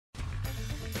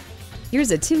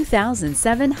Here's a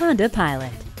 2007 Honda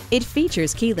Pilot. It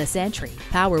features keyless entry,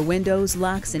 power windows,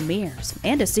 locks and mirrors,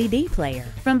 and a CD player.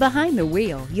 From behind the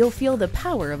wheel, you'll feel the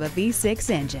power of a V6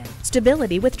 engine,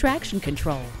 stability with traction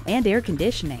control, and air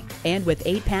conditioning. And with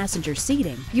 8-passenger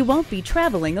seating, you won't be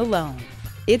traveling alone.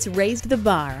 It's raised the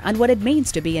bar on what it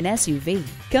means to be an SUV.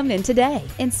 Come in today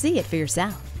and see it for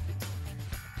yourself.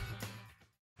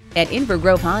 At Inver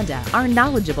Grove Honda, our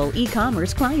knowledgeable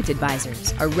e-commerce client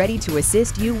advisors are ready to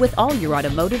assist you with all your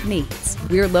automotive needs.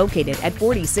 We're located at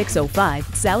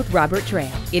 4605 South Robert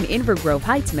Trail in Inver Grove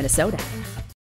Heights, Minnesota.